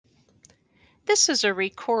This is a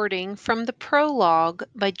recording from the Prologue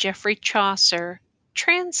by Geoffrey Chaucer,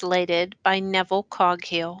 translated by Neville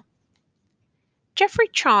Coghill. Geoffrey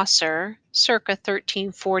Chaucer, circa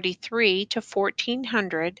 1343 to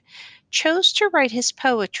 1400, chose to write his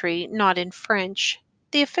poetry not in French,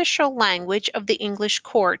 the official language of the English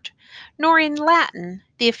court, nor in Latin,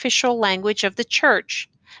 the official language of the church,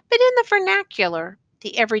 but in the vernacular,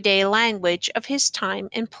 the everyday language of his time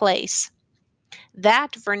and place.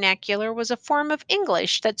 That vernacular was a form of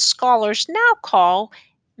English that scholars now call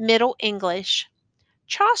Middle English.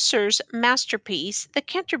 Chaucer's masterpiece, The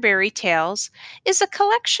Canterbury Tales, is a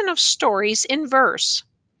collection of stories in verse.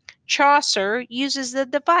 Chaucer uses the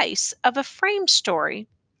device of a frame story,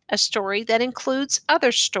 a story that includes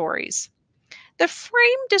other stories. The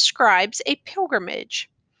frame describes a pilgrimage,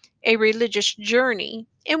 a religious journey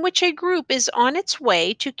in which a group is on its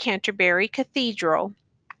way to Canterbury Cathedral.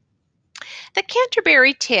 The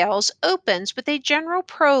Canterbury Tales opens with a general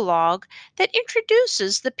prologue that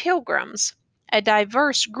introduces the pilgrims, a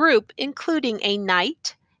diverse group including a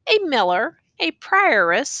knight, a miller, a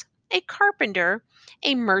prioress, a carpenter,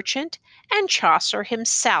 a merchant, and Chaucer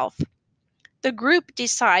himself. The group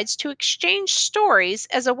decides to exchange stories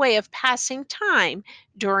as a way of passing time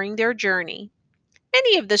during their journey.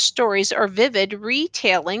 Many of the stories are vivid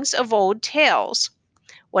retellings of old tales.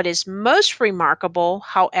 What is most remarkable,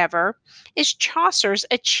 however, is Chaucer's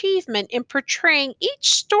achievement in portraying each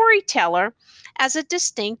storyteller as a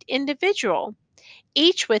distinct individual,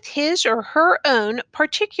 each with his or her own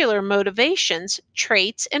particular motivations,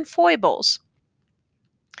 traits, and foibles.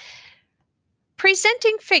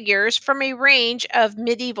 Presenting figures from a range of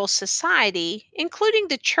medieval society, including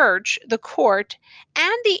the church, the court,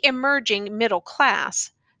 and the emerging middle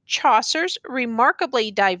class, Chaucer's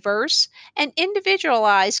remarkably diverse and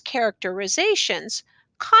individualized characterizations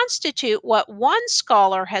constitute what one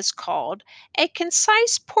scholar has called a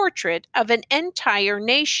concise portrait of an entire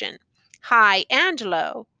nation, high and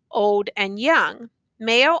low, old and young,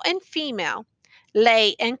 male and female,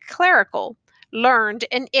 lay and clerical, learned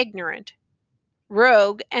and ignorant,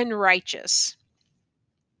 rogue and righteous.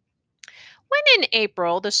 When in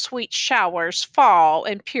April the sweet showers fall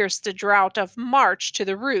and pierce the drought of March to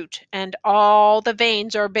the root, and all the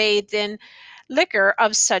veins are bathed in liquor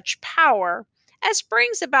of such power as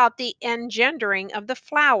brings about the engendering of the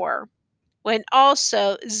flower, when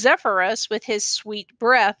also Zephyrus with his sweet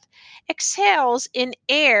breath exhales in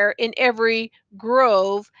air in every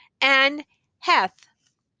grove, and hath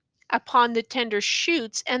upon the tender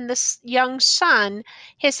shoots, and the young sun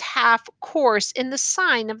his half course in the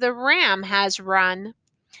sign of the ram has run,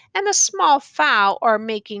 and the small fowl are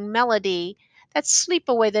making melody that sleep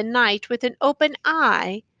away the night with an open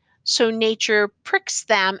eye, so nature pricks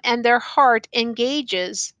them and their heart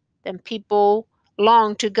engages, then people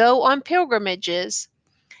long to go on pilgrimages,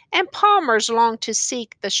 and palmers long to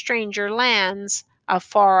seek the stranger lands of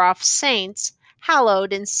far off saints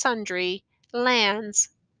hallowed in sundry lands,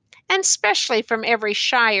 and specially from every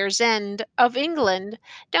shire's end of England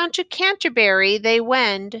down to Canterbury they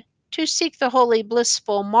wend, to seek the holy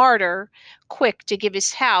blissful martyr, quick to give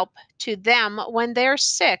his help to them when they're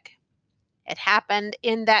sick. It happened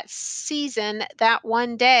in that season that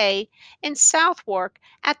one day in Southwark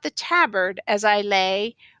at the Tabard as I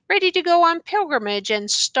lay, ready to go on pilgrimage and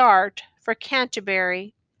start for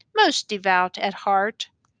Canterbury, most devout at heart.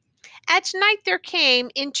 At night there came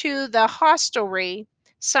into the hostelry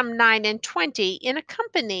some 29 in a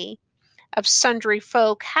company of sundry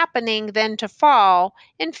folk, happening then to fall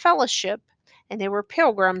in fellowship, and they were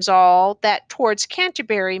pilgrims all that towards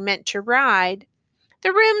Canterbury meant to ride.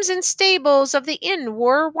 The rooms and stables of the inn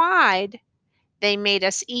were wide. They made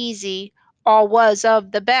us easy, all was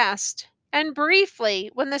of the best, and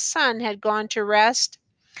briefly, when the sun had gone to rest,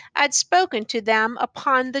 I'd spoken to them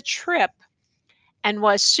upon the trip, and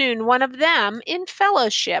was soon one of them in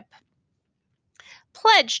fellowship,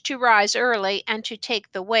 pledged to rise early and to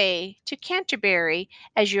take the way to Canterbury,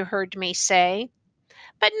 as you heard me say.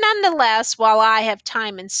 But none the less, while I have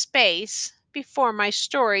time and space, before my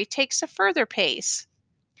story takes a further pace,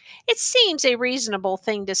 it seems a reasonable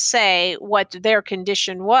thing to say what their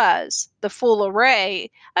condition was, the full array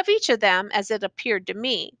of each of them as it appeared to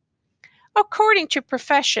me, according to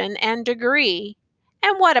profession and degree,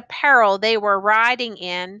 and what apparel they were riding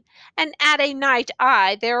in, and at a night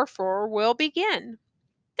I therefore will begin.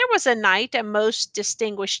 There was a knight, a most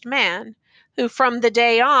distinguished man, who from the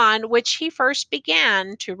day on which he first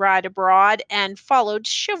began to ride abroad and followed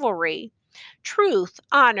chivalry, truth,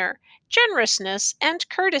 honor, generousness, and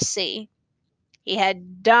courtesy. He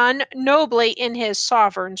had done nobly in his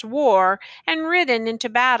sovereign's war, and ridden into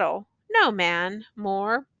battle, no man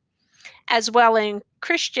more. as well in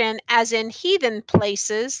Christian as in heathen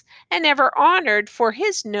places, and ever honored for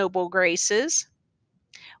his noble graces.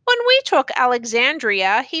 When we took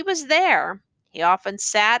Alexandria, he was there. He often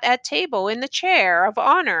sat at table in the chair of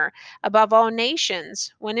honor above all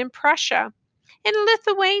nations, when in Prussia. In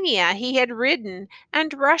Lithuania he had ridden,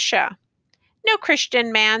 and Russia. No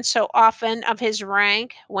Christian man so often of his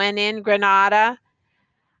rank, when in Granada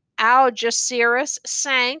Algeciras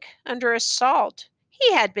sank under assault.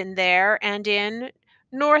 He had been there, and in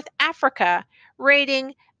North Africa,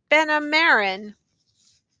 raiding Benamarin.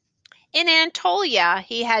 In Anatolia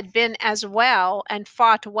he had been as well, and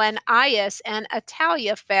fought when Aias and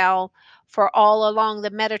Italia fell, for all along the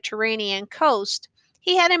Mediterranean coast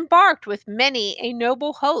he had embarked with many a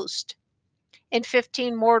noble host. In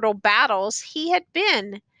 15 mortal battles he had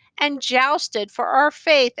been, and jousted for our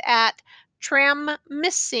faith at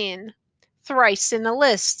Tramissine, thrice in the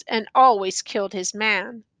list, and always killed his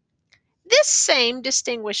man. This same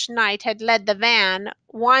distinguished knight had led the van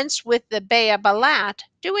once with the Bey Balat,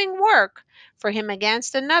 doing work for him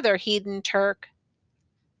against another heathen Turk.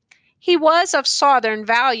 He was of southern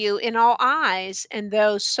value in all eyes, and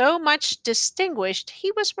though so much distinguished,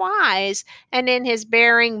 he was wise, and in his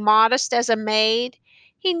bearing modest as a maid.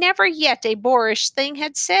 He never yet a boorish thing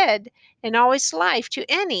had said, in all his life to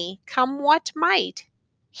any, come what might.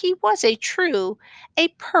 He was a true, a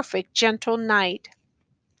perfect gentle knight.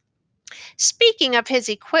 Speaking of his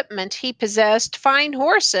equipment, he possessed fine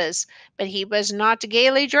horses, but he was not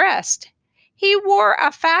gaily dressed. He wore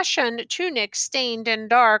a fashioned tunic stained and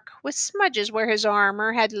dark, with smudges where his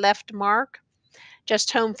armor had left mark.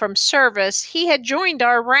 Just home from service, he had joined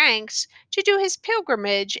our ranks to do his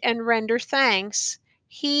pilgrimage and render thanks.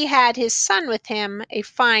 He had his son with him, a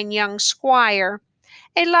fine young squire,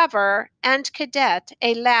 a lover and cadet,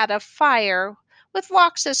 a lad of fire, with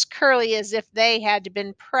locks as curly as if they had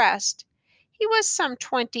been pressed. He was some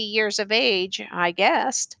 20 years of age, I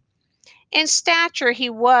guessed. In stature he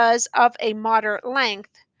was of a moderate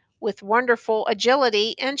length, with wonderful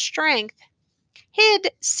agility and strength.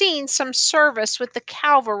 He'd seen some service with the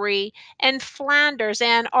cavalry in Flanders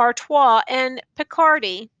and Artois and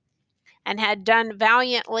Picardy, and had done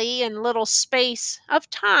valiantly in little space of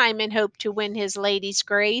time in hope to win his lady's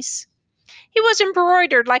grace. He was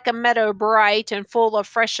embroidered like a meadow bright, and full of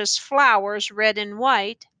freshest flowers, red and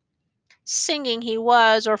white. Singing he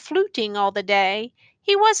was, or fluting all the day,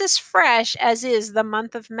 he was as fresh as is the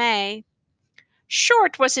month of May.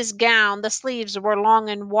 Short was his gown, the sleeves were long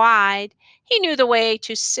and wide. He knew the way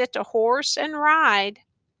to sit a horse and ride.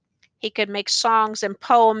 He could make songs and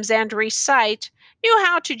poems and recite, knew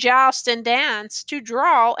how to joust and dance, to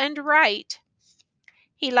draw and write.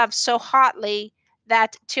 He loved so hotly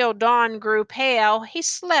that till dawn grew pale he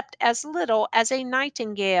slept as little as a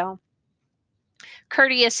nightingale.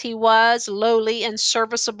 Courteous he was, lowly and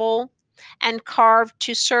serviceable, and carved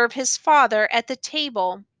to serve his father at the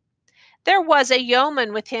table. There was a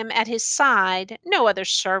yeoman with him at his side, no other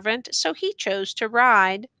servant, so he chose to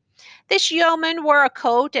ride. This yeoman wore a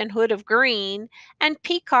coat and hood of green, and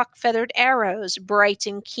peacock feathered arrows, bright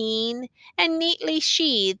and keen, and neatly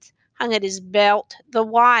sheathed, hung at his belt the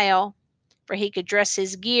while, for he could dress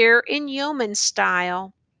his gear in yeoman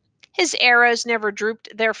style. His arrows never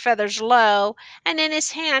drooped their feathers low, and in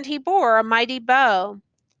his hand he bore a mighty bow.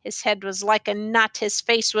 His head was like a nut, his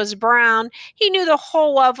face was brown, he knew the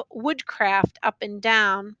whole of woodcraft up and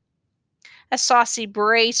down. A saucy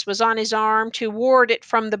brace was on his arm to ward it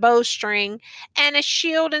from the bowstring, and a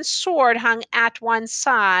shield and sword hung at one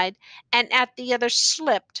side, and at the other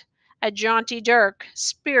slipped a jaunty dirk,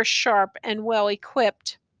 spear sharp and well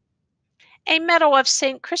equipped. A medal of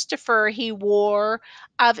St. Christopher he wore,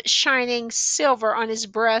 of shining silver on his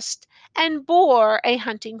breast, and bore a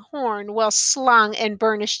hunting horn, well slung and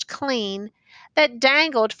burnished clean, that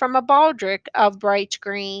dangled from a baldric of bright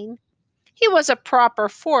green. He was a proper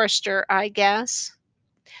forester, I guess.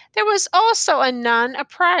 There was also a nun, a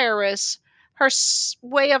prioress, her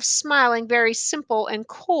way of smiling very simple and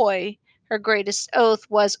coy. Her greatest oath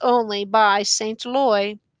was only by St.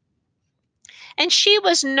 Loy, and she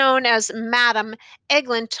was known as Madame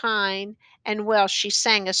Eglantine, and well she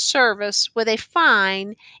sang a service with a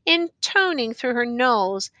fine intoning through her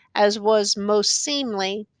nose, as was most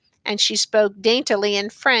seemly, and she spoke daintily in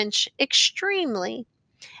French extremely.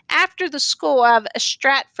 After the school of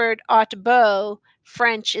Stratford aut Beau,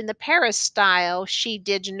 French in the Paris style she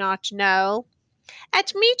did not know.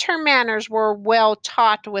 At meat her manners were well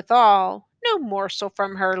taught withal, no morsel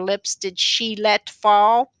from her lips did she let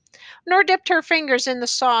fall, nor dipped her fingers in the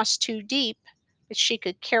sauce too deep, but she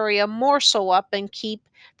could carry a morsel up and keep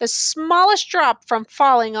the smallest drop from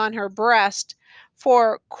falling on her breast,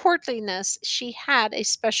 For courtliness she had a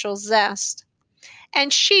special zest,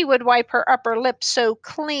 and she would wipe her upper lip so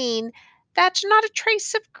clean that not a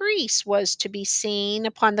trace of grease was to be seen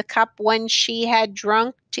upon the cup. When she had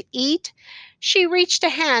drunk to eat, she reached a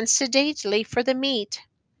hand sedately for the meat.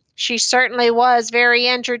 She certainly was very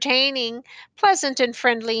entertaining, pleasant and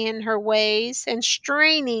friendly in her ways, and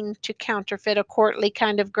straining to counterfeit a courtly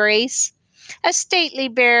kind of grace, a stately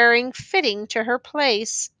bearing fitting to her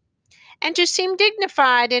place, and to seem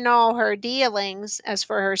dignified in all her dealings. As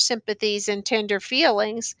for her sympathies and tender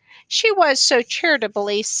feelings, she was so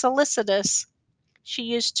charitably solicitous. She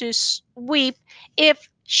used to weep if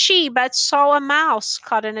she but saw a mouse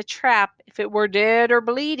caught in a trap, if it were dead or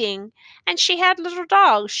bleeding, and she had little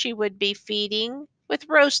dogs she would be feeding with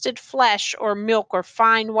roasted flesh or milk or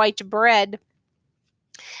fine white bread.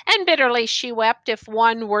 And bitterly she wept if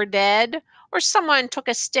one were dead, or someone took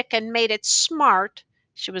a stick and made it smart.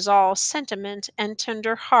 She was all sentiment and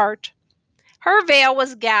tender heart. Her veil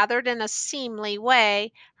was gathered in a seemly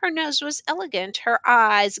way, her nose was elegant, her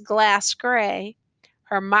eyes glass gray.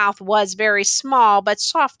 Her mouth was very small, but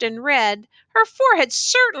soft and red, her forehead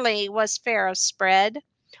certainly was fair of spread,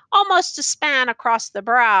 almost a span across the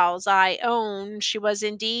brows. I own she was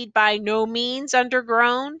indeed by no means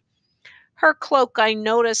undergrown. Her cloak, I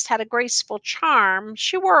noticed, had a graceful charm.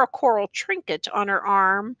 She wore a coral trinket on her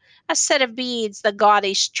arm, a set of beads the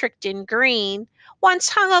goddess tricked in green. Once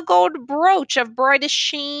hung a gold brooch of brightest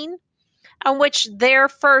sheen, on which there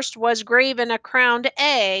first was graven a crowned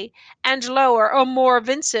A, and lower a more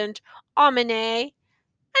Vincent Omine.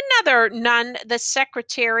 Another nun, the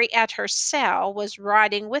secretary at her cell, was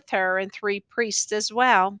riding with her, and 3 priests as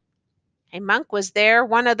well. A monk was there,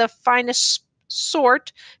 one of the finest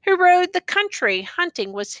sort, who rode the country,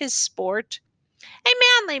 hunting was his sport. A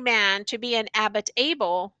manly man, to be an abbot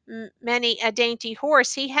able, many a dainty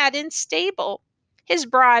horse he had in stable. His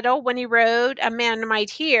bridle, when he rode, a man might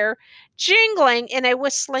hear, jingling in a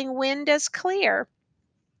whistling wind as clear,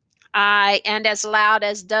 ay, and as loud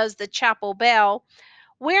as does the chapel bell,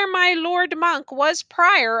 where my lord monk was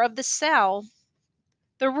prior of the cell.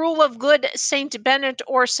 The rule of good Saint Bennet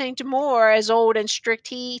or Saint Moore, as old and strict,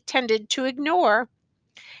 he tended to ignore.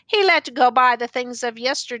 He let go by the things of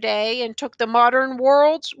yesterday, and took the modern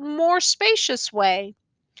world's more spacious way.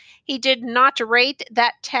 He did not rate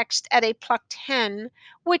that text at a plucked hen,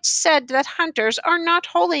 which said that hunters are not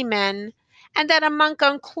holy men, and that a monk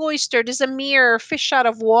uncloistered is a mere fish out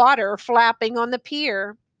of water flapping on the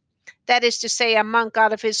pier. That is to say, a monk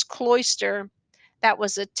out of his cloister. That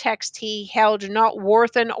was a text he held not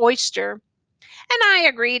worth an oyster. And I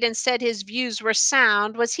agreed and said his views were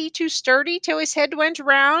sound. Was he too sturdy till his head went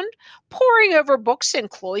round, poring over books in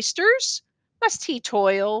cloisters? Must he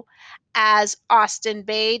toil, as Austin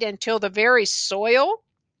bade, until the very soil?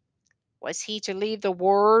 Was he to leave the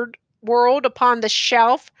world upon the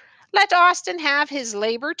shelf? Let Austin have his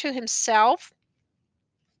labor to himself.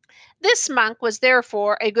 This monk was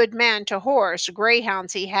therefore a good man to horse.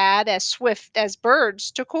 Greyhounds he had, as swift as birds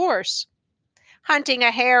to course. Hunting a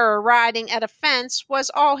hare or riding at a fence was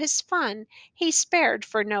all his fun. He spared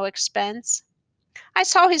for no expense. I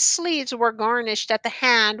saw his sleeves were garnished at the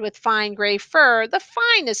hand with fine gray fur, the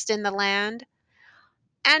finest in the land.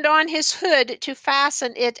 And on his hood, to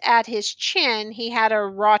fasten it at his chin, he had a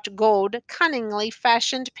wrought gold, cunningly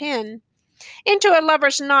fashioned pin. Into a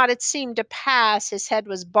lover's knot it seemed to pass. His head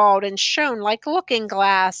was bald and shone like looking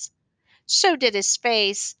glass. So did his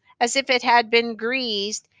face, as if it had been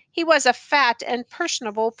greased. He was a fat and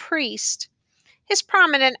personable priest. His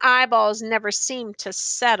prominent eyeballs never seemed to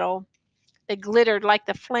settle. They glittered like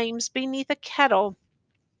the flames beneath a kettle.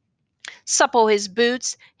 Supple his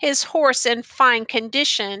boots, his horse in fine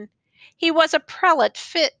condition. He was a prelate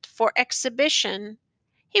fit for exhibition.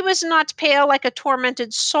 He was not pale like a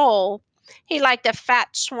tormented soul. He liked a fat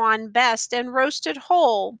swan best, and roasted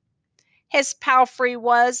whole. His palfrey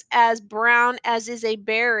was as brown as is a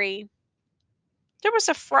berry. There was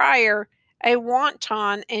a friar, a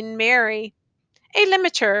wanton and merry, a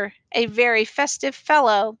limiter, a very festive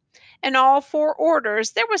fellow. In all 4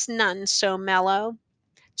 orders there was none so mellow,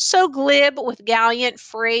 so glib with gallant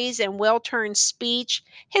phrase and well-turned speech.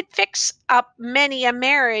 He'd fix up many a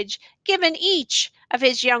marriage, given each of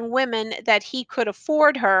his young women that he could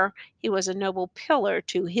afford her. He was a noble pillar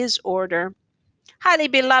to his order. Highly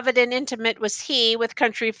beloved and intimate was he with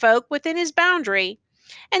country folk within his boundary,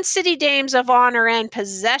 and city dames of honor and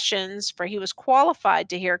possessions, for he was qualified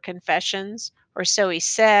to hear confessions, or so he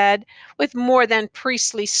said, with more than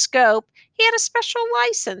priestly scope. He had a special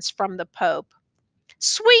license from the Pope.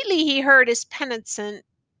 Sweetly he heard his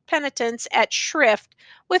penitents at shrift,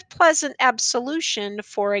 with pleasant absolution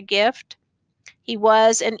for a gift. He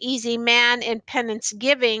was an easy man in penance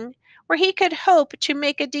giving, where he could hope to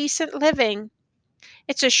make a decent living.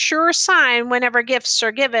 It's a sure sign whenever gifts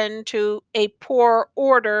are given to a poor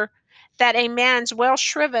order that a man's well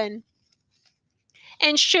shriven.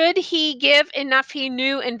 And should he give enough he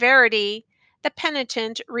knew in verity, the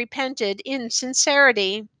penitent repented in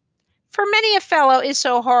sincerity. For many a fellow is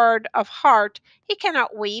so hard of heart, he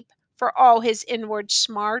cannot weep for all his inward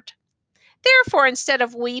smart. Therefore, instead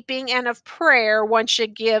of weeping and of prayer, one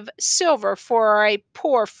should give silver for a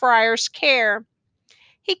poor friar's care.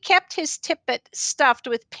 He kept his tippet stuffed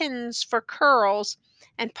with pins for curls,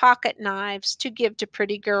 and pocket knives to give to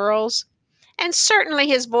pretty girls. And certainly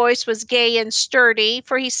his voice was gay and sturdy,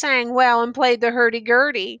 for he sang well and played the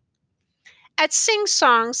hurdy-gurdy. At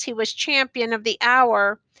sing-songs he was champion of the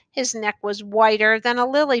hour, his neck was whiter than a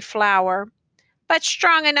lily flower. But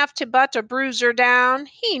strong enough to butt a bruiser down,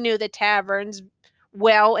 he knew the taverns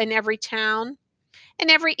well in every town,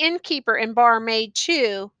 and every innkeeper and barmaid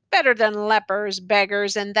too, better than lepers,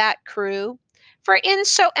 beggars, and that crew. For in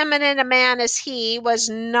so eminent a man as he was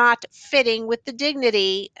not fitting with the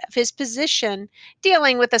dignity of his position,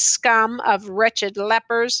 dealing with a scum of wretched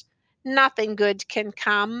lepers. Nothing good can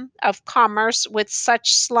come of commerce with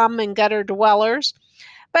such slum and gutter dwellers,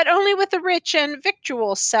 but only with the rich and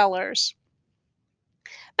victual sellers.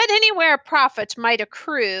 But anywhere profit might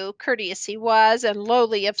accrue, courteous he was, and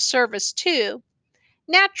lowly of service too.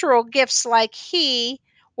 Natural gifts like he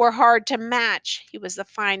were hard to match. He was the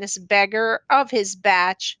finest beggar of his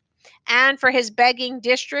batch, and for his begging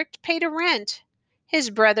district paid a rent. His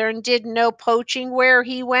brethren did no poaching where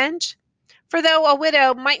he went, for though a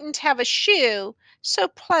widow mightn't have a shoe, so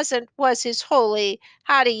pleasant was his holy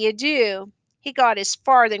how do you do. He got his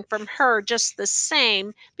farthing from her just the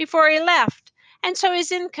same before he left, and so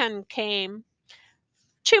his income came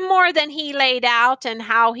to more than he laid out. And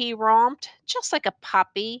how he romped, just like a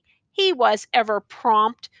puppy, he was ever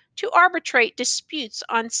prompt to arbitrate disputes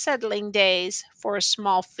on settling days for a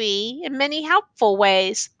small fee in many helpful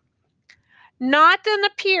ways. Not then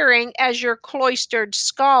appearing as your cloistered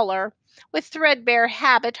scholar, with threadbare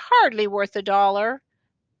habit hardly worth a dollar,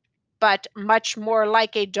 but much more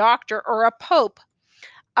like a doctor or a pope.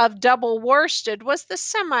 Of double worsted was the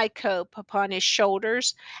semi-cope upon his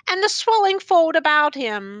shoulders, and the swelling fold about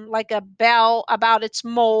him, like a bell about its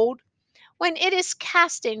mould. When it is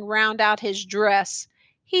casting round out his dress,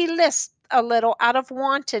 he lisped a little out of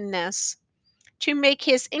wantonness, to make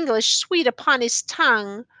his English sweet upon his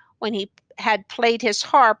tongue. When he had played his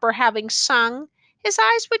harp, or having sung, his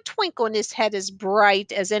eyes would twinkle and his head as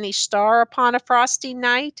bright as any star upon a frosty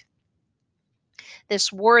night.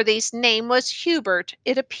 This worthy's name was Hubert,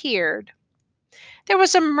 it appeared. There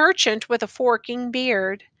was a merchant with a forking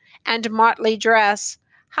beard, and motley dress.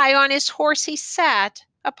 High on his horse he sat,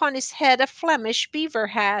 upon his head a Flemish beaver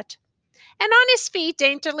hat, and on his feet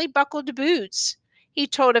daintily buckled boots. He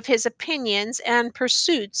told of his opinions and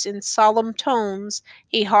pursuits in solemn tones.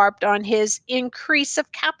 He harped on his increase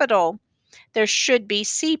of capital. There should be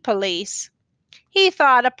sea police. He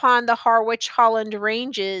thought upon the Harwich Holland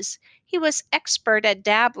ranges. He was expert at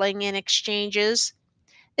dabbling in exchanges.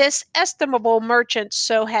 This estimable merchant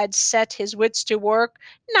so had set his wits to work,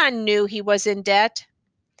 none knew he was in debt.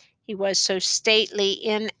 He was so stately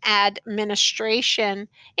in administration,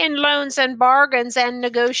 in loans and bargains and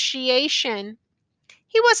negotiation.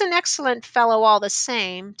 He was an excellent fellow all the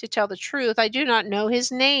same. To tell the truth, I do not know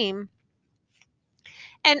his name.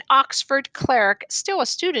 An Oxford cleric, still a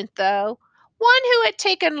student though, one who had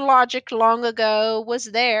taken logic long ago, was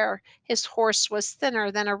there. His horse was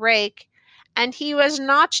thinner than a rake, and he was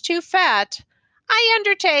not too fat. I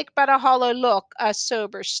undertake but a hollow look, a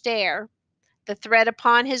sober stare. The thread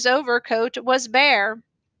upon his overcoat was bare.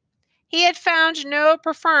 He had found no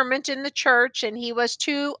preferment in the church, and he was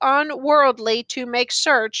too unworldly to make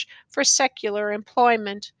search for secular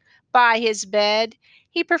employment. By his bed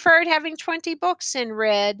he preferred having 20 books in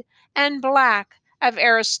red and black of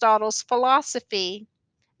Aristotle's philosophy,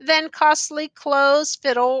 than costly clothes,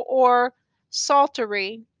 fiddle, or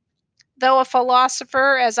psaltery. Though a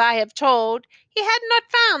philosopher, as I have told, he had not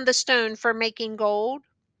found the stone for making gold.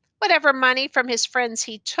 Whatever money from his friends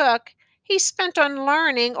he took, he spent on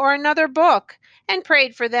learning or another book, and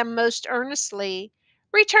prayed for them most earnestly,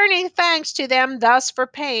 returning thanks to them thus for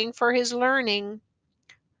paying for his learning.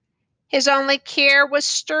 His only care was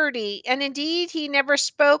sturdy, and indeed he never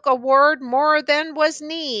spoke a word more than was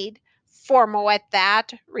need, formal at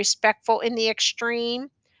that, respectful in the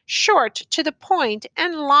extreme, short to the point,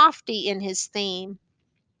 and lofty in his theme.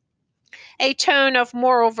 A tone of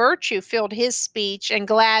moral virtue filled his speech, and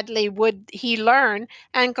gladly would he learn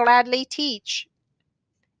and gladly teach.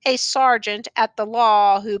 a sergeant at the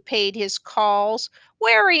law who paid his calls,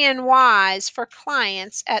 wary and wise, for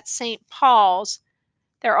clients at St. Paul's.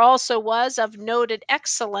 There also was of noted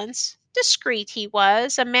excellence, discreet he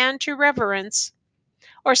was, a man to reverence.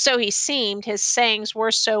 Or so he seemed, his sayings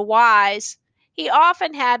were so wise. He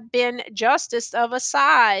often had been justice of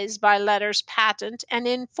assize by letters patent and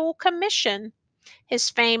in full commission. His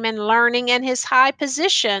fame and learning and his high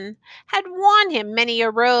position had won him many a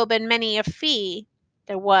robe and many a fee.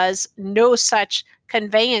 There was no such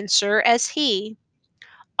conveyancer as he.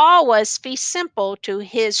 All was fee simple to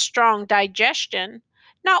his strong digestion.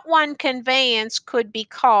 Not one conveyance could be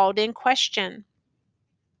called in question.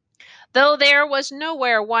 Though there was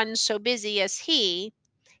nowhere one so busy as he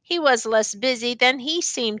was less busy than he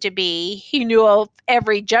seemed to be. He knew of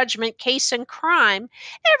every judgment, case, and crime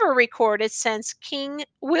ever recorded since King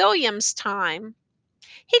William's time.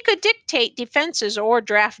 He could dictate defenses or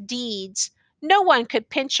draft deeds. No one could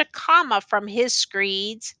pinch a comma from his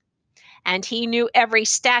screeds. And he knew every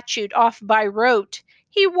statute off by rote.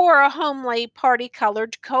 He wore a homely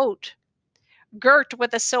party-colored coat, girt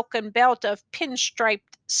with a silken belt of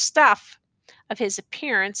pin-striped stuff. Of his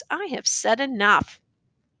appearance I have said enough.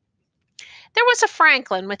 There was a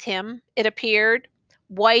Franklin with him, it appeared.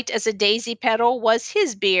 White as a daisy petal was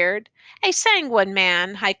his beard, a sanguine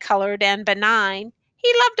man, high-colored and benign.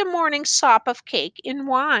 He loved a morning sop of cake in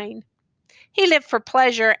wine. He lived for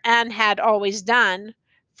pleasure and had always done,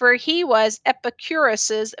 for he was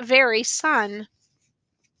Epicurus's very son,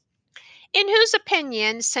 in whose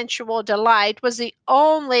opinion sensual delight was the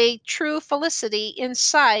only true felicity in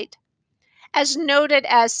sight. As noted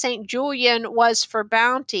as St. Julian was for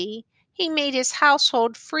bounty, he made his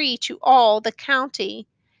household free to all the county.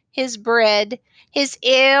 His bread, his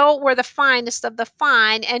ale were the finest of the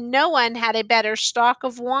fine, and no one had a better stock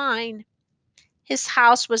of wine. His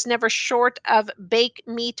house was never short of bake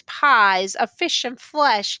meat pies, of fish and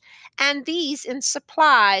flesh, and these in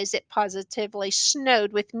supplies. It positively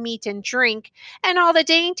snowed with meat and drink, and all the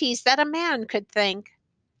dainties that a man could think.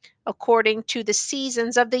 According to the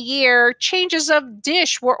seasons of the year, changes of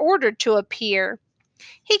dish were ordered to appear.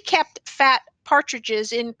 He kept fat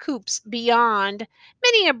partridges in coops beyond.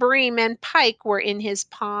 Many a bream and pike were in his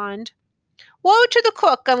pond. Woe to the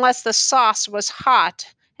cook unless the sauce was hot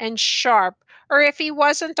and sharp, or if he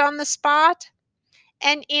wasn't on the spot.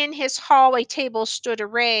 And in his hall a table stood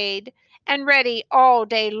arrayed, and ready all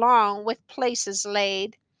day long with places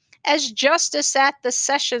laid. As justice at the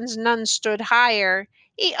sessions none stood higher,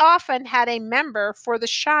 he often had a member for the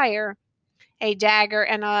shire. A dagger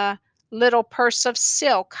and a little purse of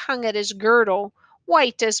silk hung at his girdle,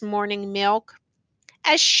 white as morning milk.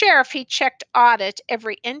 As sheriff he checked audit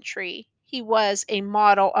every entry. He was a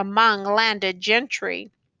model among landed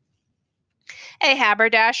gentry. A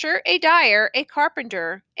haberdasher, a dyer, a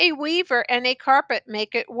carpenter, a weaver, and a carpet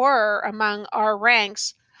maker were among our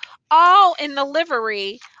ranks, all in the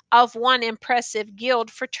livery of one impressive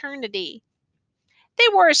guild fraternity. They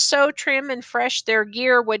were so trim and fresh their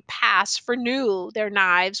gear would pass for new. Their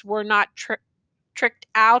knives were not tricked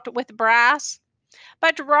out with brass,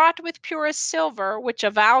 but wrought with purest silver, which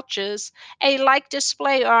avouches a like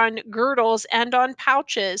display on girdles and on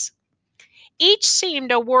pouches. Each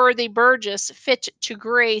seemed a worthy burgess fit to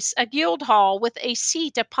grace a guild hall with a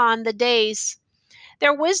seat upon the dais.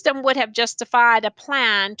 Their wisdom would have justified a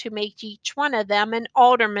plan to make each one of them an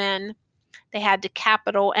alderman. They had the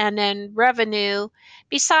capital and in revenue.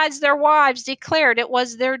 Besides, their wives declared it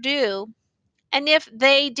was their due. And if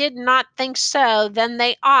they did not think so, then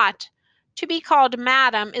they ought. To be called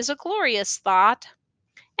madam is a glorious thought.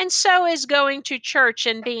 And so is going to church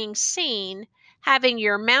and being seen, having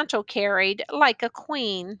your mantle carried like a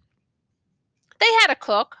queen. They had a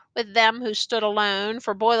cook with them who stood alone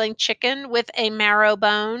for boiling chicken with a marrow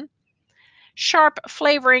bone, sharp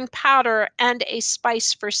flavoring powder, and a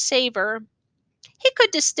spice for savor. He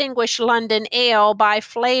could distinguish London ale by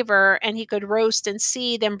flavor, and he could roast and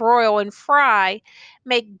seethe and broil and fry,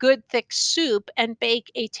 make good thick soup, and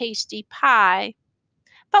bake a tasty pie.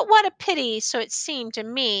 But what a pity, so it seemed to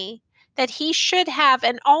me, that he should have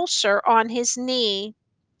an ulcer on his knee.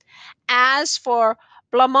 As for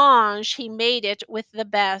blancmange, he made it with the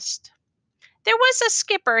best. There was a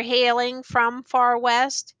skipper hailing from far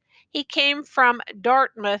west. He came from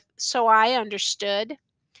Dartmouth, so I understood.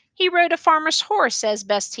 He rode a farmer's horse as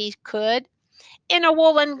best he could, in a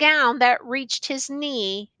woolen gown that reached his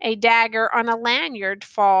knee, a dagger on a lanyard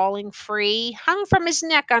falling free, hung from his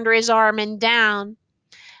neck under his arm and down.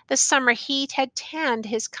 The summer heat had tanned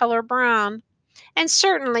his color brown, and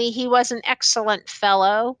certainly he was an excellent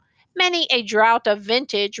fellow, many a draught of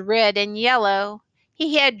vintage red and yellow.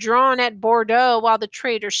 he had drawn at Bordeaux while the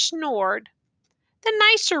traitor snored. The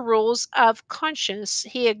nicer rules of conscience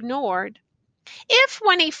he ignored. If,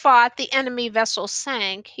 when he fought, the enemy vessel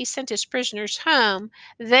sank, he sent his prisoners home,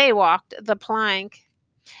 they walked the plank.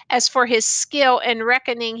 As for his skill in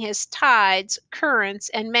reckoning his tides, currents,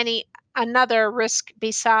 and many another risk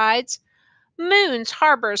besides, moons,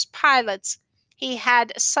 harbors, pilots, he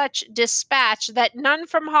had such dispatch that none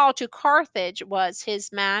from Hall to Carthage was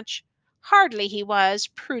his match. Hardly he was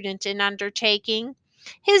prudent in undertaking.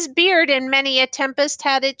 His beard in many a tempest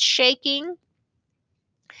had it shaking,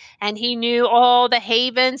 and he knew all the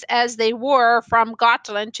havens as they were, from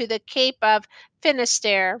Gotland to the Cape of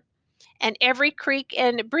Finisterre, and every creek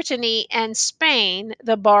in Brittany and Spain.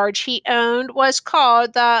 The barge he owned was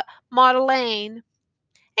called the Madeleine.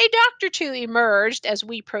 A doctor, too, emerged as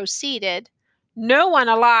we proceeded. No one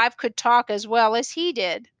alive could talk as well as he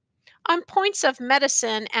did. On points of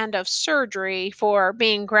medicine and of surgery, for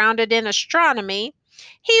being grounded in astronomy,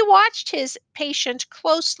 he watched his patient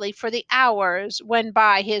closely for the hours when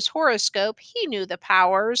by his horoscope he knew the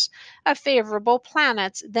powers of favorable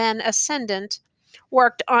planets then ascendant,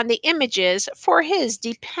 worked on the images for his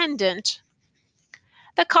dependent.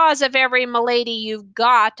 The cause of every malady you've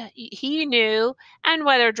got he knew, and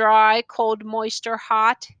whether dry, cold, moist, or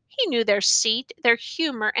hot, he knew their seat, their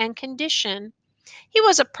humor, and condition. He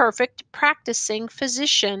was a perfect practicing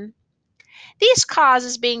physician. These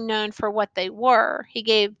causes being known for what they were, he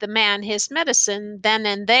gave the man his medicine then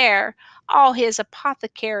and there. All his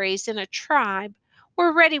apothecaries in a tribe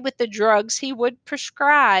were ready with the drugs he would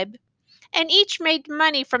prescribe, and each made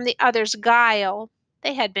money from the other's guile.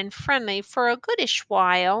 They had been friendly for a goodish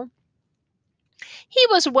while. He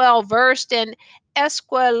was well versed in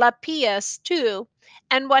Aesculapius too,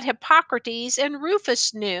 and what Hippocrates and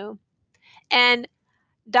Rufus knew, and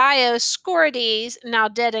Dioscorides, now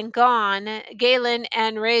dead and gone, Galen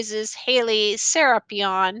and Rhazes, Haley,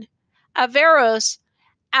 Serapion, Averroes,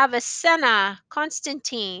 Avicenna,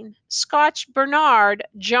 Constantine, Scotch Bernard,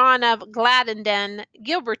 John of Gladenden,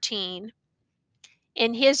 Gilbertine.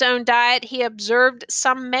 In his own diet he observed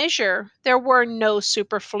some measure. There were no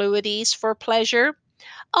superfluities for pleasure,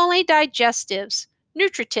 only digestives,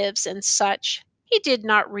 nutritives, and such. He did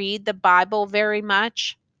not read the Bible very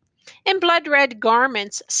much. In blood-red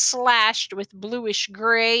garments, slashed with bluish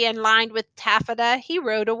gray and lined with taffeta, he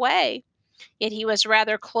rode away. Yet he was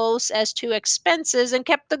rather close as to expenses, and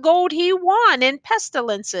kept the gold he won in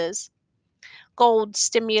pestilences. Gold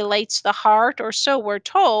stimulates the heart, or so we're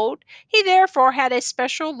told. He therefore had a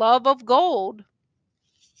special love of gold.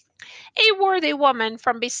 A worthy woman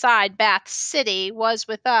from beside Bath City was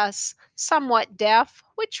with us, somewhat deaf,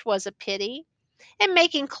 which was a pity. In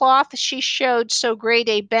making cloth she showed so great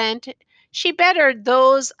a bent, she bettered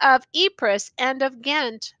those of Ypres and of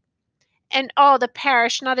Ghent. And all the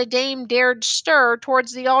parish not a dame dared stir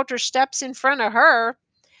towards the altar steps in front of her.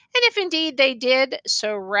 And if indeed they did,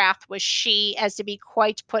 so wrath was she as to be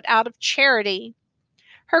quite put out of charity.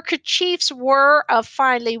 Her kerchiefs were of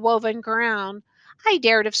finely woven ground. I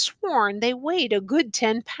dared have sworn they weighed a good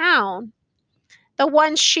 10 pound. The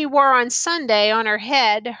ones she wore on Sunday on her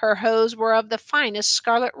head, her hose were of the finest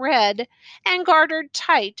scarlet red, and gartered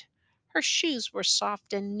tight. Her shoes were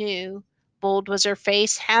soft and new. Bold was her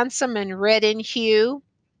face, handsome and red in hue.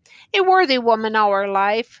 A worthy woman all her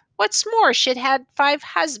life. What's more, she'd had 5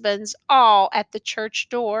 husbands, all at the church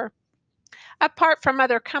door. Apart from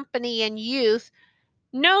other company and youth,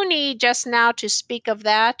 no need just now to speak of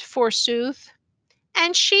that, forsooth.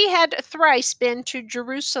 And she had thrice been to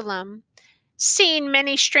Jerusalem, seen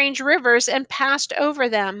many strange rivers, and passed over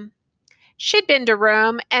them. She'd been to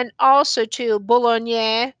Rome, and also to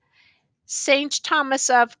Bologna, St.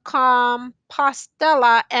 Thomas of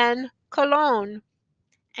Compostela, and Cologne.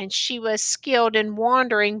 And she was skilled in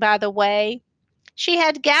wandering by the way. She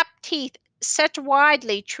had gap teeth set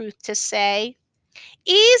widely, truth to say.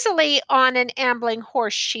 Easily on an ambling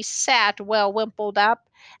horse she sat, well wimpled up,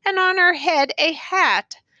 and on her head a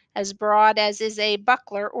hat, as broad as is a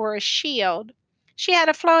buckler or a shield. She had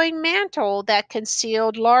a flowing mantle that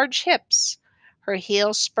concealed large hips. Her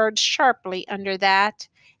heels spurred sharply under that.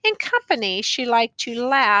 In company she liked to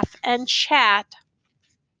laugh and chat,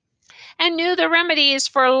 and knew the remedies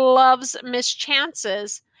for love's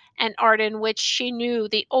mischances, an art in which she knew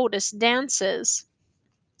the oldest dances.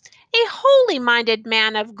 A holy minded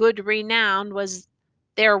man of good renown was,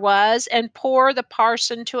 and poor the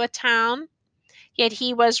parson to a town. Yet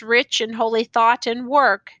he was rich in holy thought and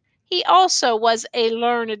work. He also was a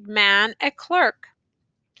learned man, a clerk,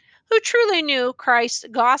 who truly knew Christ's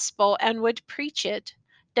gospel and would preach it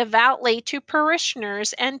devoutly to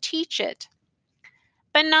parishioners and teach it.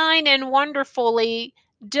 benign and wonderfully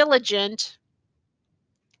diligent,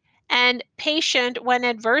 and patient when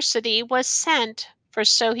adversity was sent, for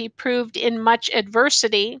so he proved in much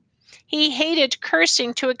adversity. He hated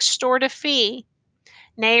cursing to extort a fee.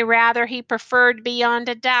 Nay, rather he preferred beyond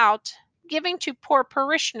a doubt giving to poor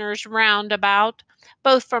parishioners round about,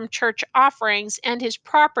 both from church offerings and his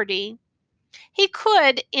property. He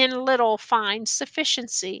could in little find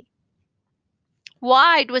sufficiency.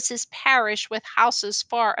 Wide was his parish with houses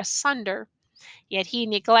far asunder, yet he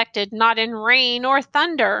neglected not in rain or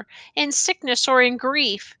thunder, in sickness or in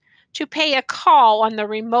grief, to pay a call on the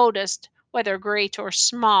remotest, whether great or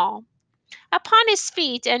small. Upon his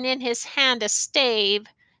feet and in his hand a stave,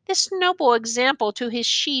 this noble example to his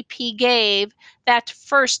sheep he gave, that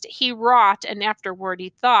first he wrought and afterward he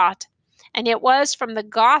thought. And it was from the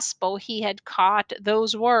gospel he had caught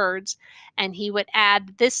those words, and he would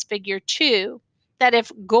add this figure too, that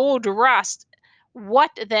if gold rust,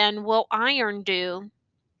 what then will iron do?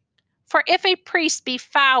 For if a priest be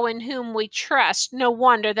foul in whom we trust, no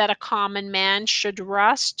wonder that a common man should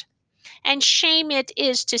rust. And shame it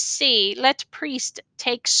is to see, let priest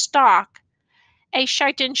take stock, a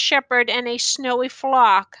shiten shepherd and a snowy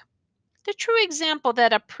flock. The true example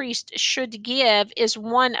that a priest should give is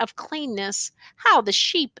one of cleanness, how the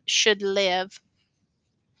sheep should live.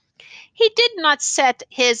 He did not set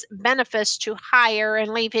his benefice to hire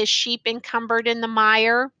and leave his sheep encumbered in the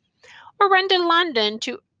mire, or run to London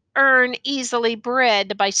to earn easily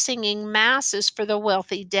bread by singing masses for the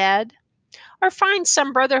wealthy dead, or find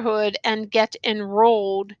some brotherhood and get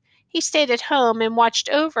enrolled. He stayed at home and watched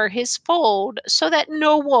over his fold, so that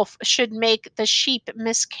no wolf should make the sheep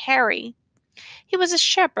miscarry. He was a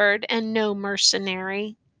shepherd and no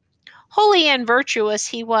mercenary. Holy and virtuous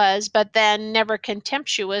he was, but then never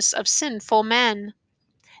contemptuous of sinful men.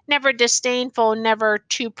 Never disdainful, never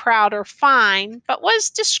too proud or fine, but was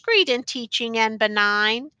discreet in teaching and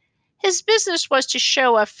benign. His business was to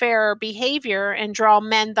show a fairer behavior, and draw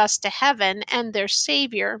men thus to heaven and their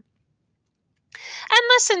Saviour.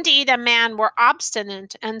 Unless indeed a man were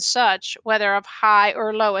obstinate, and such, whether of high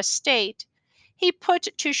or low estate, he put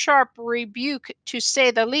to sharp rebuke, to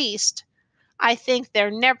say the least. I think there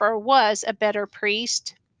never was a better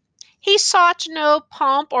priest. He sought no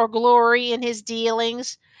pomp or glory in his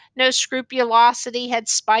dealings, no scrupulosity had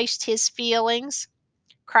spiced his feelings.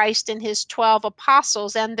 Christ and his 12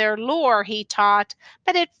 apostles and their lore he taught,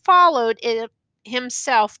 but it followed it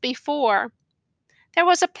himself before. There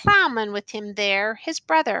was a plowman with him there, his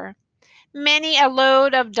brother. Many a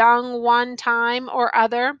load of dung one time or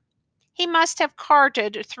other he must have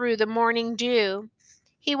carted through the morning dew.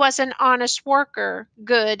 He was an honest worker,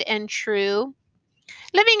 good and true,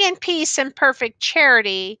 living in peace and perfect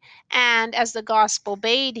charity, and as the gospel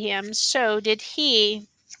bade him, so did he.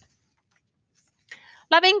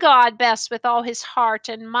 Loving God best with all his heart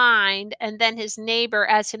and mind, and then his neighbor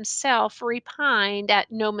as himself, repined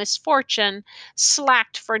at no misfortune,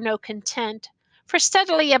 slacked for no content. For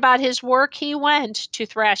steadily about his work he went, to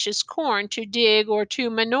thrash his corn, to dig or to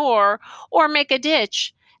manure, or make a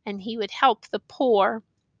ditch, and he would help the poor.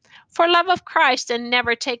 For love of Christ, and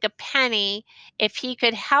never take a penny if he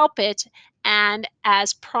could help it, and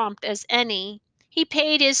as prompt as any. He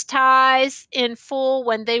paid his tithes in full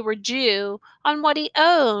when they were due, on what he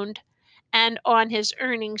owned, and on his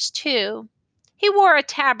earnings too. He wore a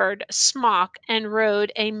tabard smock and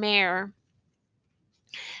rode a mare.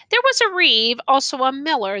 There was a reeve, also a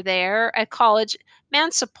miller there, a college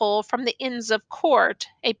manciple from the Inns of Court,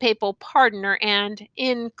 a papal pardoner and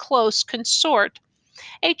in close consort,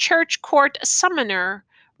 a church court summoner,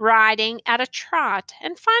 riding at a trot,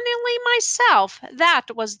 and finally myself,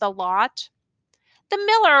 that was the lot. The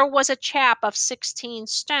miller was a chap of 16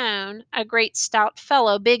 stone, a great stout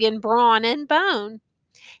fellow, big in brawn and bone.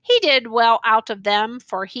 He did well out of them,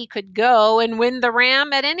 for he could go and win the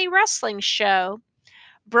ram at any wrestling show.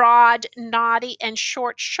 Broad, knotty, and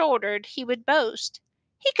short-shouldered, he would boast.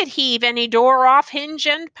 He could heave any door off hinge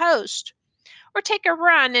and post, or take a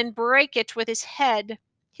run and break it with his head.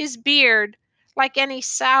 His beard, like any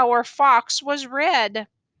sow or fox, was red,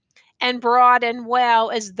 and broad and well,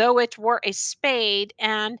 as though it were a spade,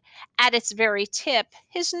 and at its very tip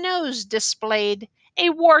his nose displayed a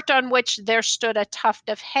wart on which there stood a tuft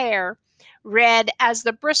of hair, red as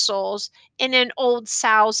the bristles in an old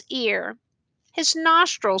sow's ear. His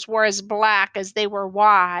nostrils were as black as they were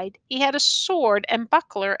wide. He had a sword and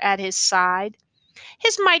buckler at his side.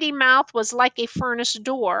 His mighty mouth was like a furnace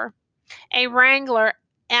door. A wrangler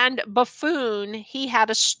and buffoon, he had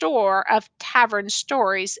a store of tavern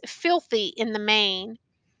stories, filthy in the main.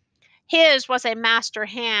 His was a master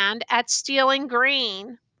hand at stealing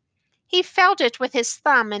green. He felt it with his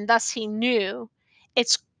thumb, and thus he knew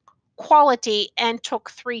its quality, and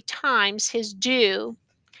took 3 times his due.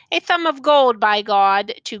 A thumb of gold, by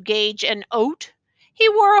God, to gauge an oat. He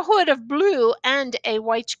wore a hood of blue and a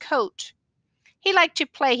white coat. He liked to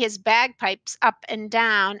play his bagpipes up and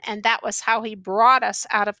down, and that was how he brought us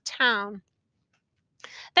out of town.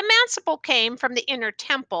 The manciple came from the inner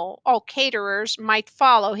temple. All caterers might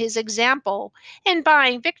follow his example in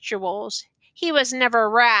buying victuals. He was never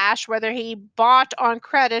rash, whether he bought on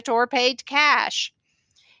credit or paid cash.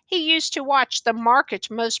 He used to watch the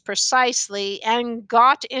market most precisely, and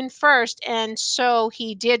got in first, and so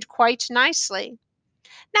he did quite nicely.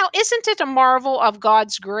 Now, isn't it a marvel of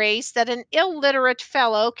God's grace that an illiterate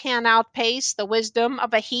fellow can outpace the wisdom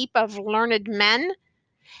of a heap of learned men?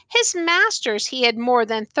 His masters, he had more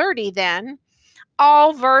than 30 then,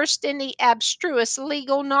 all versed in the abstruse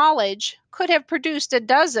legal knowledge, could have produced a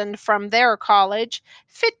dozen from their college,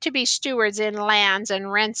 fit to be stewards in lands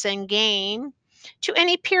and rents and gain, to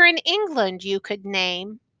any peer in England you could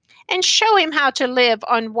name, and show him how to live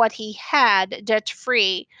on what he had debt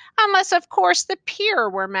free, unless of course the peer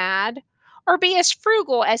were mad, or be as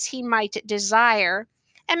frugal as he might desire,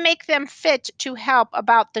 and make them fit to help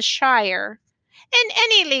about the shire. In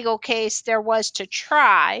any legal case there was to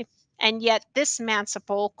try, and yet this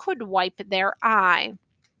manciple could wipe their eye.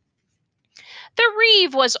 The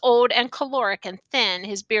reeve was old and choleric and thin,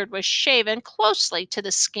 his beard was shaven closely to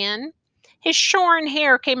the skin. His shorn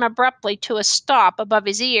hair came abruptly to a stop above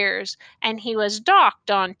his ears, and he was docked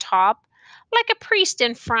on top. Like a priest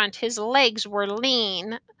in front, his legs were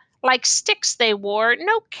lean, like sticks they wore,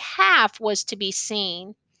 no calf was to be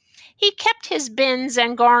seen. He kept his bins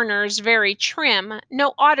and garners very trim,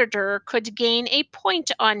 no auditor could gain a point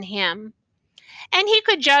on him. And he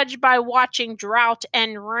could judge by watching drought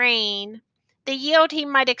and rain, the yield he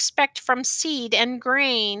might expect from seed and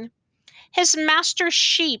grain. His master's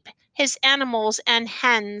sheep, his animals and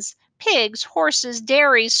hens, pigs, horses,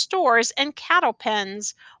 dairies, stores, and cattle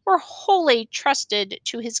pens, were wholly trusted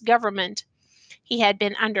to his government. He had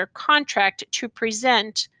been under contract to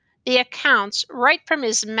present the accounts right from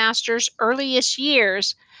his master's earliest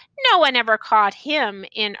years. No one ever caught him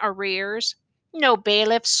in arrears. No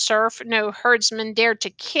bailiff, serf, no herdsman dared to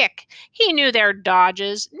kick. He knew their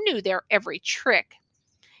dodges, knew their every trick.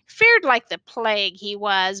 Feared like the plague he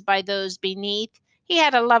was by those beneath. He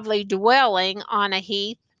had a lovely dwelling on a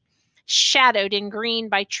heath, shadowed in green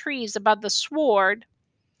by trees above the sward.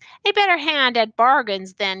 A better hand at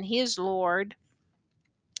bargains than his lord.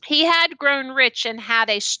 He had grown rich and had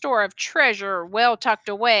a store of treasure well tucked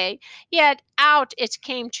away, yet out it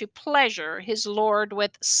came to pleasure his lord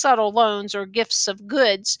with subtle loans or gifts of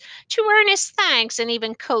goods, to earn his thanks and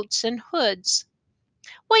even coats and hoods.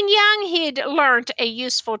 When young he'd learnt a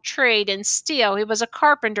useful trade in steel, he was a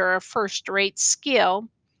carpenter of first-rate skill.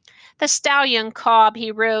 The stallion cob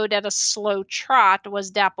he rode at a slow trot was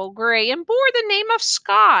dapple gray and bore the name of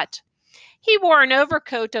Scott. He wore an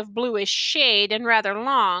overcoat of bluish shade and rather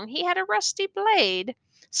long. He had a rusty blade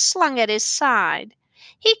slung at his side.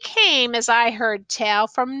 He came, as I heard tell,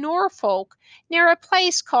 from Norfolk, near a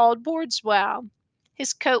place called Bordswell.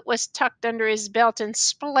 His coat was tucked under his belt and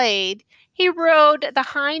splayed. He rode the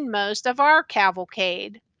hindmost of our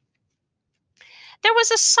cavalcade. There was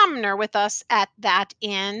a Sumner with us at that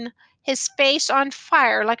inn, his face on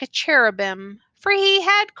fire like a cherubim, for he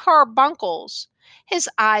had carbuncles. His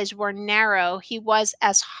eyes were narrow, he was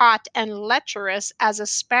as hot and lecherous as a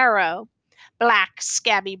sparrow. Black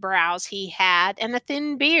scabby brows he had, and a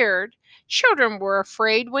thin beard. Children were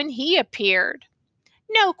afraid when he appeared.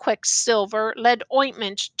 No quicksilver, lead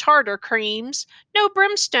ointment, tartar creams, no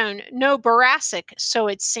brimstone, no boracic, so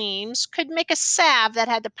it seems, could make a salve that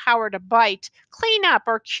had the power to bite, clean up,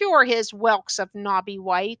 or cure his whelks of knobby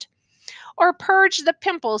white, or purge the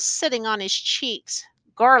pimples sitting on his cheeks.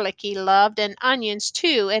 Garlic he loved, and onions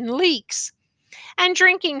too, and leeks, and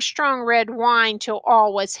drinking strong red wine till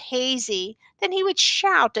all was hazy. Then he would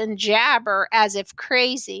shout and jabber as if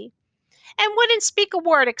crazy, and wouldn't speak a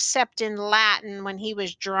word except in Latin when he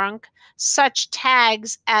was drunk. Such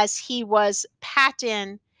tags as he was pat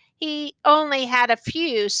in, he only had a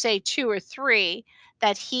few, say 2 or 3,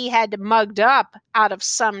 that he had mugged up out of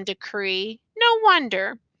some decree. No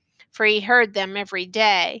wonder, for he heard them every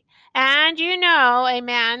day. And you know a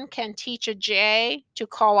man can teach a jay to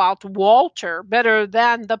call out Walter better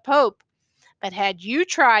than the Pope. But had you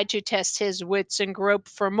tried to test his wits and grope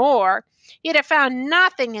for more, you'd have found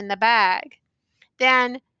nothing in the bag.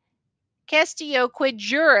 Then Castio quid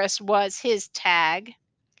juris was his tag.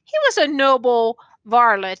 He was a noble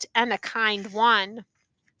varlet and a kind one.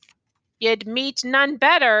 You'd meet none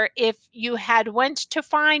better if you had went to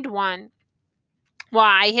find one.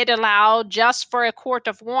 Why, he'd allow, just for a quart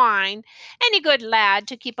of wine, any good lad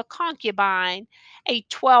to keep a concubine a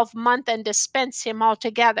 12-month and dispense him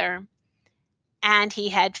altogether. And he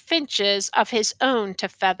had finches of his own to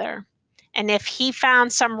feather. And if he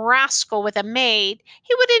found some rascal with a maid,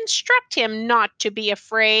 he would instruct him not to be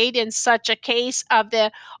afraid in such a case of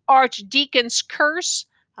the archdeacon's curse,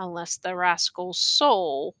 unless the rascal's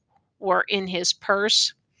soul were in his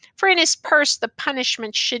purse. For in his purse the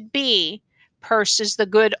punishment should be. Purse is the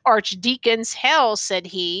good archdeacon's hell, said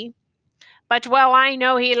he. But well I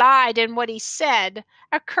know he lied in what he said.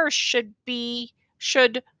 A curse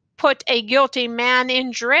should put a guilty man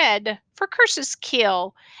in dread, for curses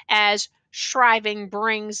kill, as shriving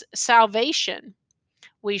brings salvation.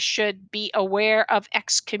 We should be aware of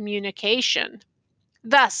excommunication.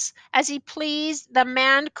 Thus, as he pleased, the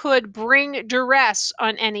man could bring duress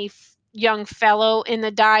on any young fellow in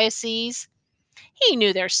the diocese. He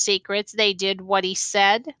knew their secrets, they did what he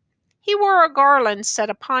said. He wore a garland set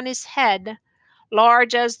upon his head,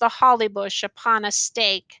 large as the holly bush upon a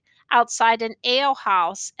stake, outside an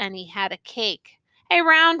alehouse, and he had a cake, a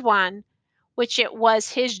round one, which it was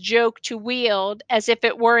his joke to wield, as if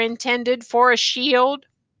it were intended for a shield.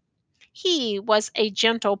 He was a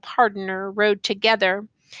gentle pardoner, rode together,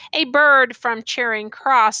 a bird from Charing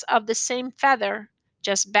Cross of the same feather,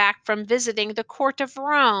 just back from visiting the court of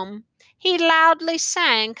Rome. He loudly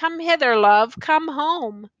sang, "Come hither, love, come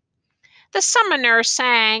home." The summoner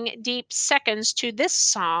sang deep seconds to this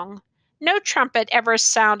song. No trumpet ever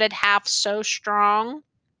sounded half so strong.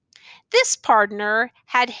 This pardoner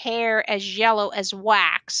had hair as yellow as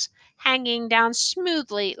wax, hanging down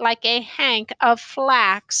smoothly like a hank of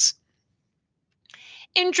flax.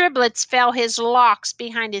 In driblets fell his locks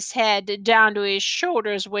behind his head, down to his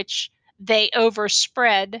shoulders, which they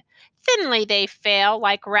overspread. Thinly they fell,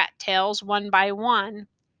 like rat tails, one by one.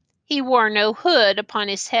 He wore no hood upon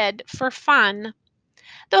his head for fun.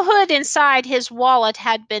 The hood inside his wallet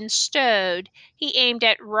had been stowed. He aimed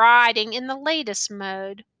at riding in the latest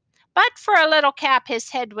mode. But for a little cap his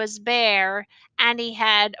head was bare, and he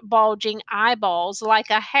had bulging eyeballs like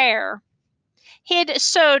a hare. He'd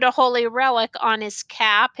sewed a holy relic on his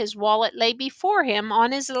cap, his wallet lay before him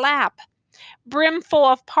on his lap. Brimful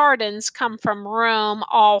of pardons come from Rome,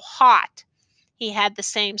 all hot. He had the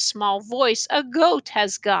same small voice a goat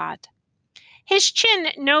has got. His chin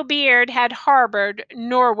no beard had harbored,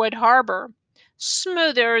 nor would harbor.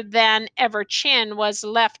 Smoother than ever chin was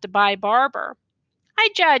left by barber. I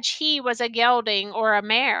judge he was a gelding or a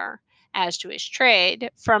mare. As to his trade,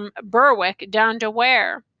 from Berwick down to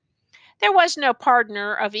Ware. There was no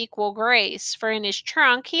pardoner of equal grace, for in his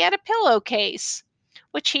trunk he had a pillow case,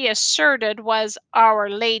 which he asserted was Our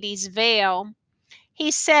Lady's veil.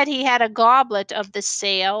 He said he had a goblet of the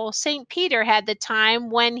sale St. Peter had the time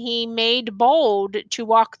when he made bold to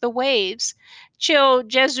walk the waves, till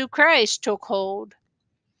Jesu Christ took hold.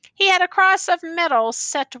 He had a cross of metal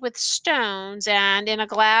set with stones, and in a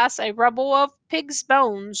glass a rubble of pig's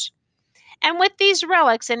bones. And with these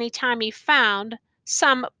relics any time he found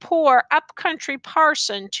some poor up-country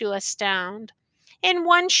parson to astound. In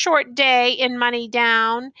one short day, in money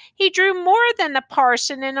down, he drew more than the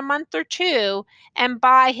parson in a month or two, and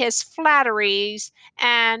by his flatteries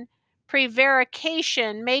and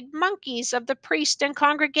prevarication made monkeys of the priest and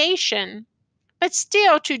congregation. But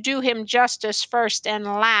still, to do him justice first and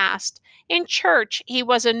last, in church he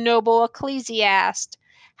was a noble ecclesiast.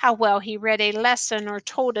 How well he read a lesson or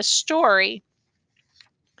told a story!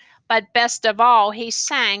 But best of all, he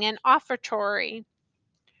sang an offertory.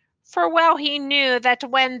 For well he knew that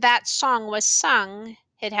when that song was sung,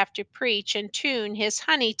 he'd have to preach and tune his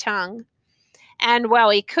honey tongue. And well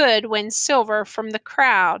he could win silver from the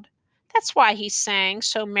crowd. That's why he sang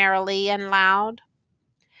so merrily and loud.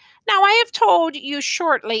 Now I have told you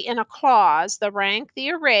shortly in a clause the rank,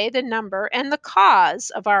 the array, the number, and the cause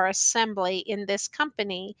of our assembly in this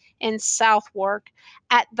company in Southwark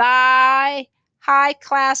at thy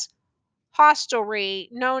high-class hostelry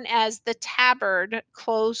known as the Tabard,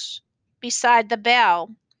 close beside the Bell.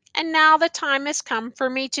 And now the time has come for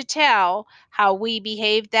me to tell how we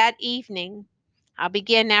behaved that evening. I'll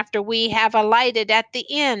begin after we have alighted at the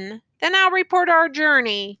inn. Then I'll report our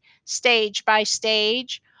journey, stage by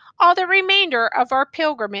stage, all the remainder of our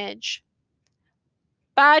pilgrimage.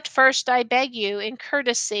 But first I beg you, in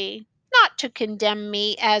courtesy, not to condemn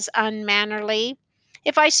me as unmannerly,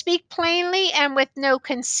 if I speak plainly and with no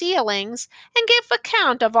concealings, and give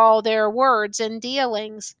account of all their words and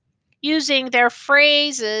dealings, using their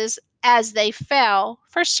phrases as they fell,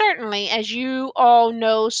 for certainly, as you all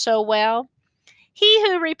know so well, He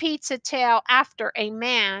who repeats a tale after a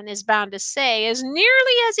man is bound to say as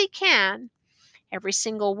nearly as he can every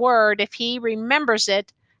single word if he remembers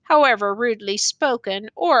it, however rudely spoken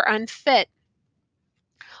or unfit.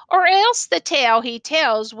 Or else the tale he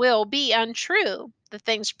tells will be untrue, the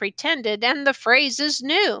things pretended and the phrases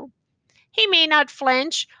new. He may not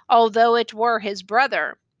flinch, although it were his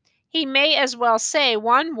brother. He may as well say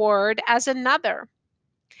one word as another.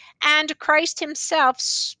 And Christ himself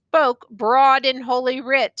spoke broad in Holy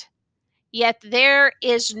Writ, yet there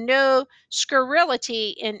is no scurrility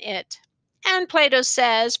in it. And Plato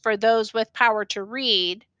says, for those with power to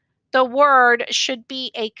read, the word should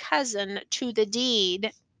be a cousin to the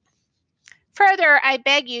deed. Further, I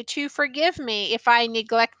beg you to forgive me if I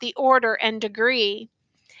neglect the order and degree,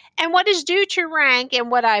 and what is due to rank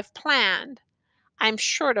and what I've planned. I'm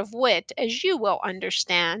short of wit, as you will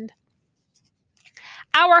understand.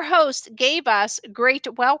 Our host gave us great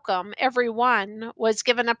welcome. Every one was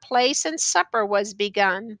given a place, and supper was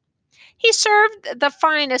begun. He served the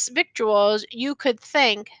finest victuals you could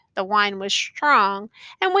think. The wine was strong,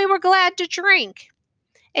 and we were glad to drink.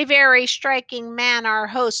 A very striking man our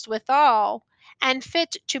host withal, and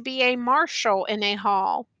fit to be a marshal in a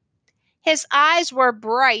hall. His eyes were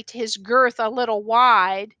bright, his girth a little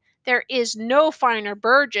wide. There is no finer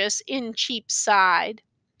burgess in Cheapside.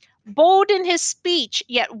 Bold in his speech,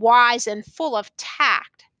 yet wise and full of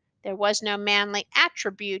tact. There was no manly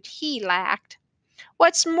attribute he lacked.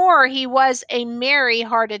 What's more, he was a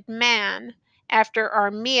merry-hearted man. After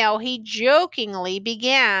our meal he jokingly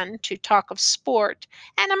began to talk of sport,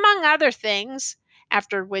 and among other things,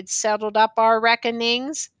 after we'd settled up our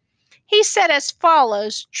reckonings, he said as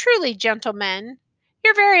follows: truly, gentlemen,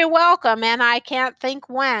 you're very welcome, and I can't think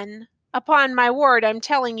when. Upon my word, I'm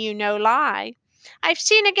telling you no lie. I've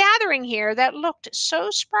seen a gathering here that looked so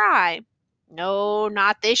spry. No,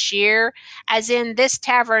 not this year, as in this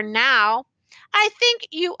tavern now. I think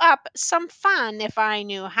you up some fun if I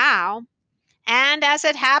knew how. And as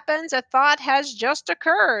it happens, a thought has just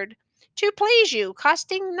occurred to please you,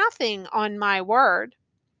 costing nothing on my word.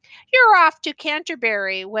 You're off to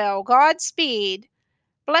Canterbury. Well, Godspeed.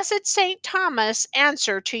 Blessed St. Thomas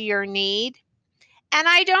answer to your need. And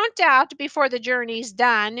I don't doubt before the journey's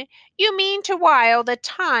done, you mean to while the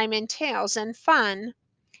time in tales and fun.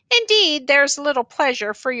 Indeed, there's little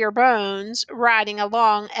pleasure for your bones, riding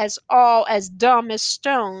along as all as dumb as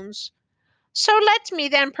stones. So let me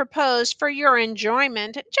then propose for your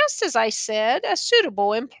enjoyment, just as I said, a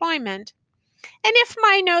suitable employment. And if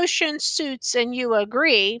my notion suits and you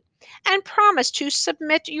agree, and promise to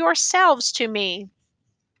submit yourselves to me,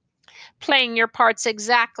 playing your parts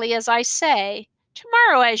exactly as I say,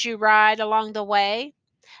 tomorrow as you ride along the way,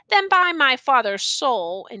 then by my father's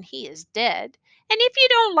soul, and he is dead, and if you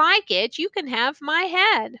don't like it, you can have my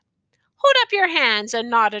head. Hold up your hands and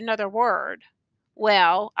not another word.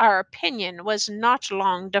 Well, our opinion was not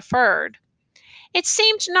long deferred. It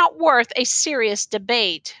seemed not worth a serious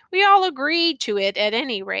debate. We all agreed to it at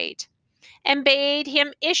any rate, and bade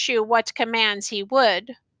him issue what commands he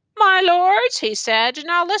would. My lords, he said,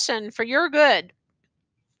 now listen for your good.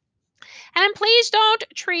 And please don't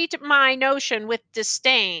treat my notion with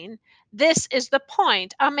disdain. This is the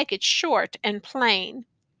point. I'll make it short and plain.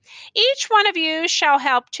 Each one of you shall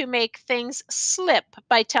help to make things slip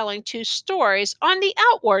by telling two stories on the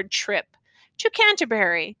outward trip to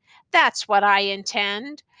Canterbury. That's what I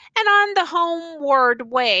intend. And on the homeward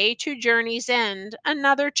way to journey's end,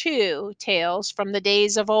 another two tales from the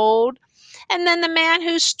days of old. And then the man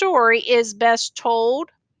whose story is best told,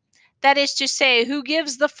 that is to say, who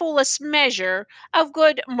gives the fullest measure of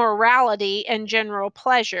good morality and general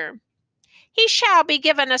pleasure. He shall be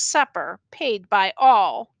given a supper, paid by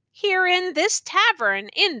all, here in this tavern,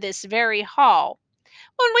 in this very hall.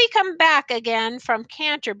 When we come back again from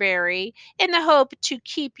Canterbury, in the hope to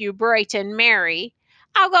keep you bright and merry,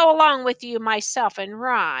 I'll go along with you myself and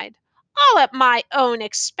ride, all at my own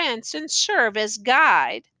expense, and serve as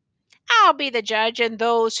guide. I'll be the judge, and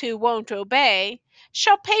those who won't obey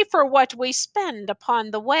shall pay for what we spend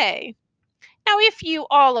upon the way. Now, if you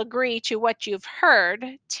all agree to what you've heard,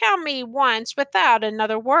 tell me once without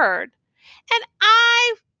another word, and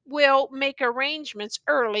I will make arrangements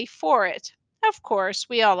early for it. Of course,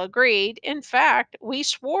 we all agreed. In fact, we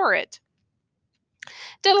swore it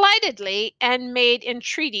delightedly, and made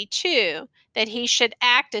entreaty too that he should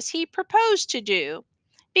act as he proposed to do,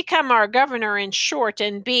 become our governor in short,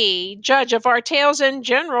 and be judge of our tales and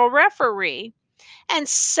general referee, and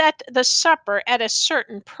set the supper at a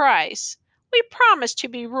certain price. We promise to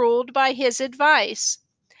be ruled by his advice.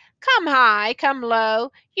 Come high, come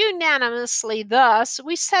low, unanimously thus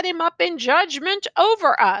we set him up in judgment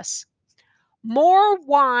over us. More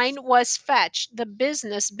wine was fetched, the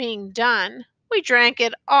business being done. We drank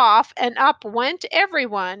it off, and up went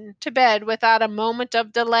everyone to bed without a moment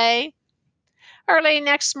of delay. Early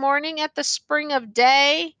next morning at the spring of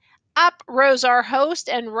day, up rose our host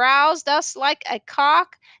and roused us like a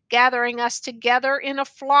cock, gathering us together in a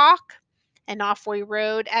flock. And off we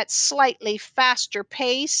rode at slightly faster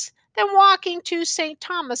pace than walking to St.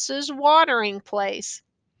 Thomas's watering place.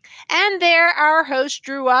 And there our host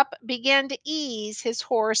drew up, began to ease his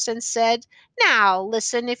horse, and said, "Now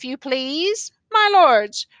listen, if you please. My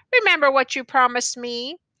lords, remember what you promised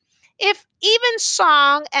me. If even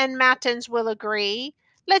song and matins will agree,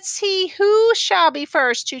 let's see who shall be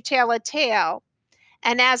first to tell a tale.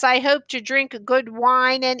 And as I hope to drink good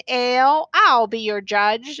wine and ale, I'll be your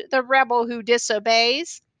judge, the rebel who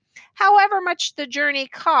disobeys. However much the journey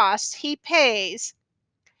costs, he pays.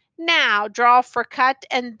 Now draw for cut,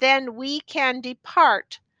 and then we can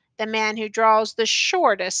depart. The man who draws the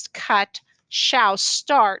shortest cut shall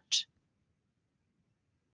start."